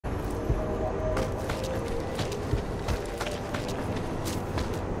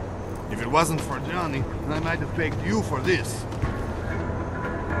wasn't for Johnny, I might have begged you for this.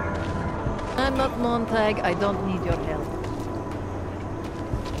 I'm not Montag. I don't need your help.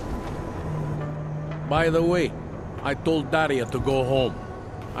 By the way, I told Daria to go home.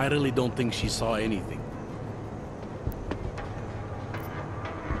 I really don't think she saw anything.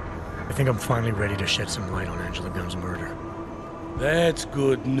 I think I'm finally ready to shed some light on Angela Gunn's murder. That's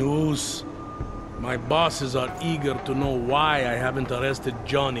good news. My bosses are eager to know why I haven't arrested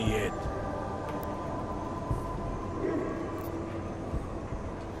Johnny yet.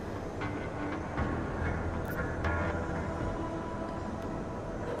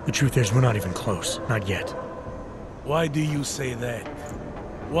 The truth is, we're not even close. Not yet. Why do you say that?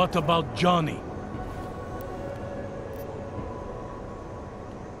 What about Johnny?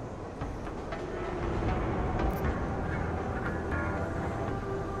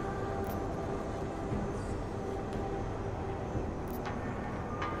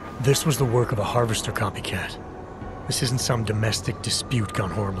 This was the work of a harvester copycat. This isn't some domestic dispute gone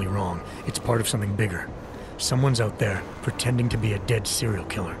horribly wrong. It's part of something bigger. Someone's out there pretending to be a dead serial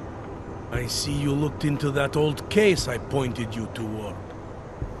killer. I see you looked into that old case I pointed you toward.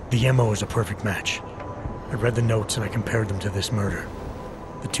 The MO is a perfect match. I read the notes and I compared them to this murder.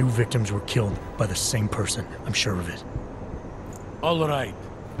 The two victims were killed by the same person, I'm sure of it. All right,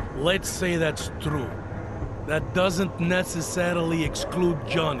 let's say that's true. That doesn't necessarily exclude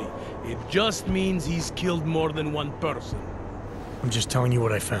Johnny. It just means he's killed more than one person. I'm just telling you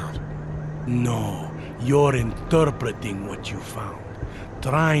what I found. No, you're interpreting what you found.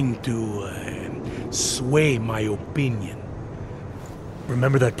 Trying to sway my opinion.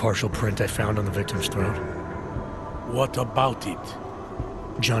 Remember that partial print I found on the victim's throat? What about it?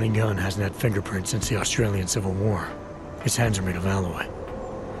 Johnny Gunn hasn't had fingerprints since the Australian Civil War. His hands are made of alloy.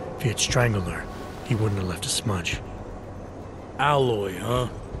 If he had strangled her, he wouldn't have left a smudge. Alloy, huh?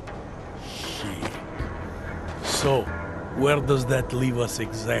 Shit. So, where does that leave us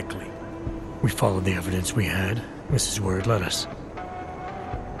exactly? We followed the evidence we had. This is where it led us.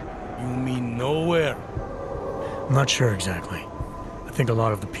 You mean nowhere? I'm not sure exactly. I think a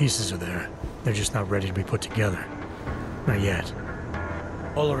lot of the pieces are there. They're just not ready to be put together. Not yet.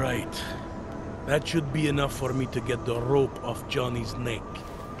 All right. That should be enough for me to get the rope off Johnny's neck.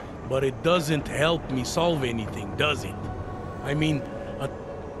 But it doesn't help me solve anything, does it? I mean,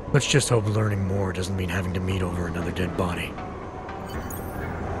 Let's just hope learning more doesn't mean having to meet over another dead body.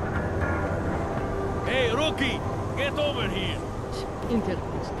 Hey, rookie! Get over here!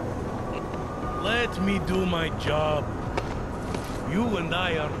 Let me do my job. You and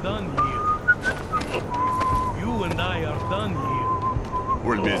I are done here. You and I are done here.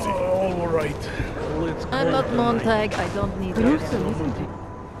 We're busy. All right. Let's go. I'm not Montag. I don't need your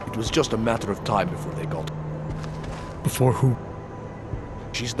help. It was just a matter of time before they got her. Before who?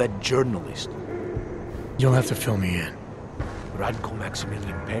 She's that journalist. You'll have to fill me in. Radko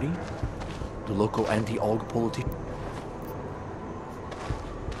Maximilian Perry? The local anti-AUG politician?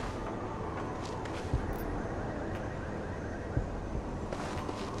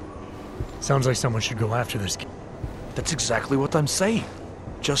 Sounds like someone should go after this. That's exactly what I'm saying.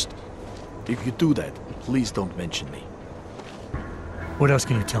 Just, if you do that, please don't mention me. What else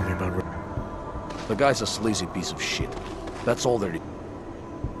can you tell me about The guy's a sleazy piece of shit. That's all there is.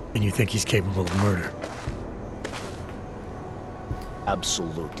 And you think he's capable of murder?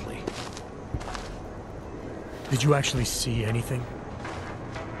 Absolutely. Did you actually see anything?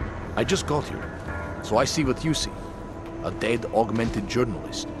 I just got here, so I see what you see. A dead, augmented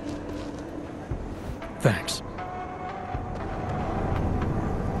journalist. Thanks.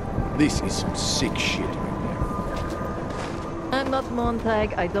 This is some sick shit right there. I'm not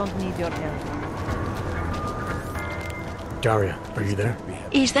Montag. I don't need your help. Daria, are you there?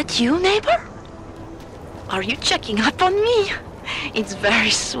 Is that you, neighbor? Are you checking up on me? It's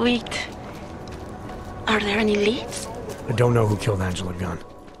very sweet. Are there any leads? I don't know who killed Angela Gunn,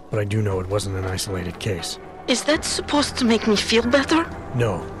 but I do know it wasn't an isolated case. Is that supposed to make me feel better?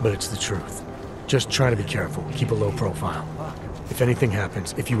 No, but it's the truth. Just try to be careful, keep a low profile. If anything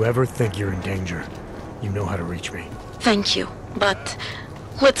happens, if you ever think you're in danger, you know how to reach me. Thank you, but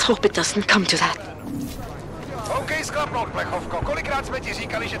let's hope it doesn't come to that. OK, sklapnout, plechovko. Kolikrát jsme ti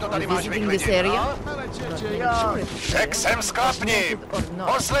říkali, že to tady máš Visiting this vyklidit? area? Řekl jsem sklapni.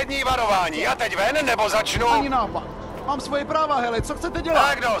 Poslední varování. Já teď ven, nebo začnu? Ani nápad. Mám svoje práva, hele, co chcete dělat?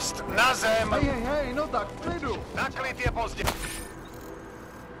 Tak dost, na zem. Hej, no tak, klidu. Na klid je pozdě.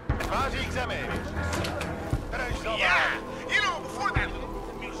 Tváří k zemi. Drž zobák.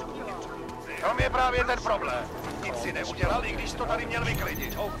 Tom je právě ten problém. Nic si neudělal, i když to tady měl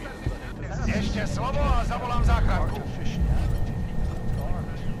vyklidit. Ještě slovo a zavolám záchranku.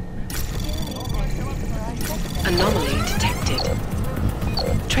 Anomaly detected.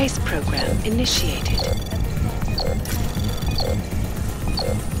 Trace program initiated.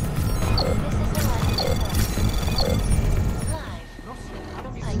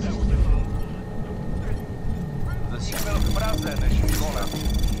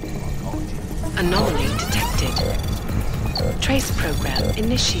 Anomaly detected. Trace program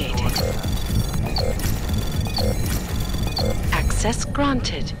initiated. Access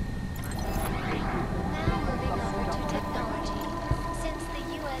granted. Now moving over to technology. Since the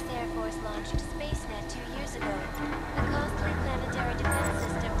U.S. Air Force launched SpaceNet 2 years ago, a costly planetary defense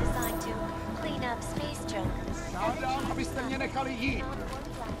system designed to clean up space junk. Žádám, abyste mě nechali jít.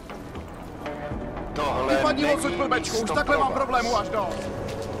 Tohle Vypadni není odsud, blbečku, už místo takhle pro mám vás. problémů až dost.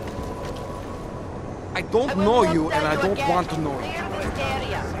 I don't know you and I don't want to know you.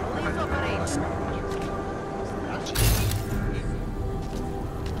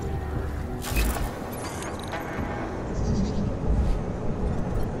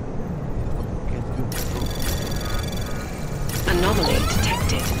 Anomaly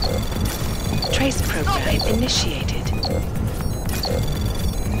detected. Trace program initiated.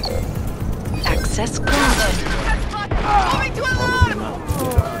 Access granted.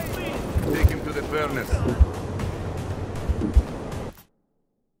 Take him to the furnace.